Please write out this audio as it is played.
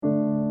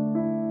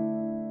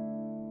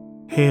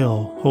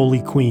Hail,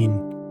 Holy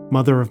Queen,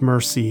 Mother of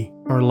Mercy,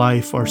 our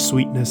life, our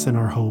sweetness, and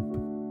our hope.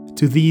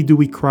 To thee do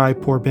we cry,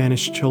 poor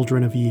banished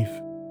children of Eve.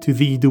 To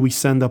thee do we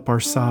send up our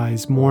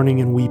sighs,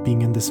 mourning and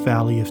weeping in this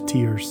valley of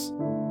tears.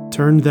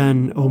 Turn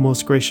then, O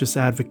most gracious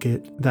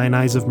Advocate, thine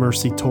eyes of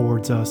mercy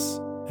towards us,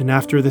 and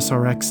after this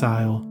our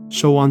exile,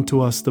 show unto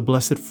us the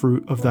blessed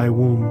fruit of thy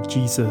womb,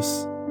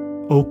 Jesus.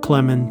 O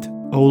clement,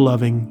 O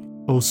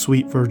loving, O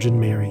sweet Virgin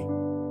Mary.